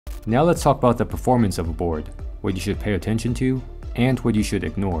Now let's talk about the performance of a board, what you should pay attention to, and what you should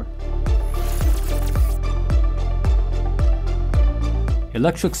ignore.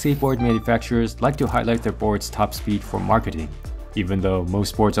 Electric skateboard manufacturers like to highlight their board's top speed for marketing, even though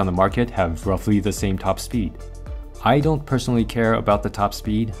most boards on the market have roughly the same top speed. I don't personally care about the top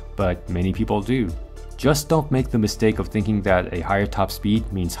speed, but many people do. Just don't make the mistake of thinking that a higher top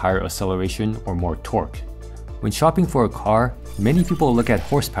speed means higher acceleration or more torque. When shopping for a car, many people look at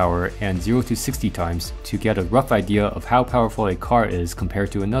horsepower and 0 to 60 times to get a rough idea of how powerful a car is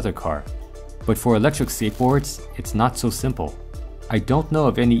compared to another car. But for electric skateboards, it's not so simple. I don't know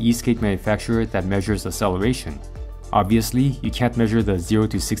of any e-skate manufacturer that measures acceleration. Obviously, you can't measure the 0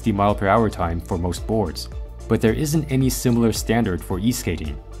 to 60 mph time for most boards, but there isn't any similar standard for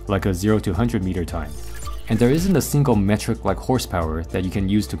e-skating, like a 0 to 100 meter time. And there isn't a single metric like horsepower that you can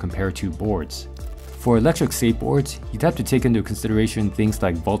use to compare two boards. For electric skateboards, you'd have to take into consideration things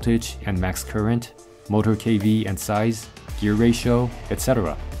like voltage and max current, motor kV and size, gear ratio,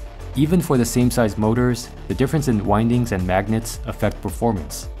 etc. Even for the same size motors, the difference in windings and magnets affect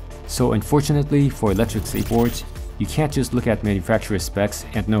performance. So unfortunately for electric skateboards, you can't just look at manufacturer specs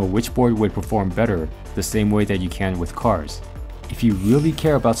and know which board would perform better the same way that you can with cars. If you really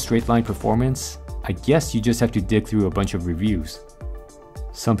care about straight line performance, I guess you just have to dig through a bunch of reviews.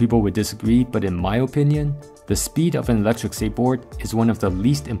 Some people would disagree, but in my opinion, the speed of an electric skateboard is one of the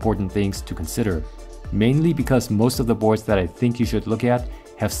least important things to consider, mainly because most of the boards that I think you should look at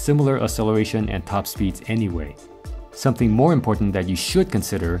have similar acceleration and top speeds anyway. Something more important that you should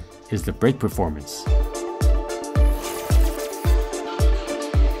consider is the brake performance.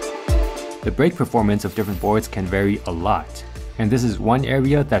 The brake performance of different boards can vary a lot, and this is one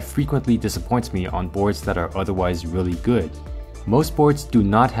area that frequently disappoints me on boards that are otherwise really good. Most boards do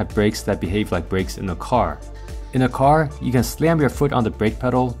not have brakes that behave like brakes in a car. In a car, you can slam your foot on the brake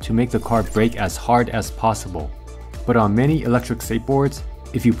pedal to make the car brake as hard as possible. But on many electric skateboards,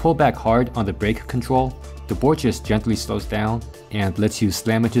 if you pull back hard on the brake control, the board just gently slows down and lets you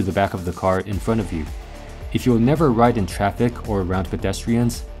slam into the back of the car in front of you. If you'll never ride in traffic or around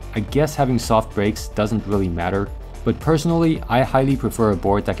pedestrians, I guess having soft brakes doesn't really matter, but personally, I highly prefer a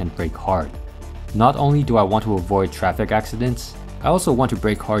board that can brake hard. Not only do I want to avoid traffic accidents, I also want to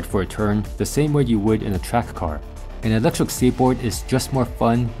brake hard for a turn the same way you would in a track car. An electric skateboard is just more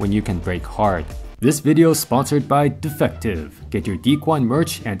fun when you can brake hard. This video is sponsored by Defective. Get your Kwan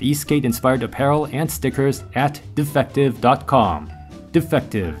merch and e-skate inspired apparel and stickers at defective.com.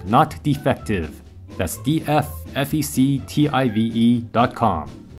 Defective, not defective. That's defective.com.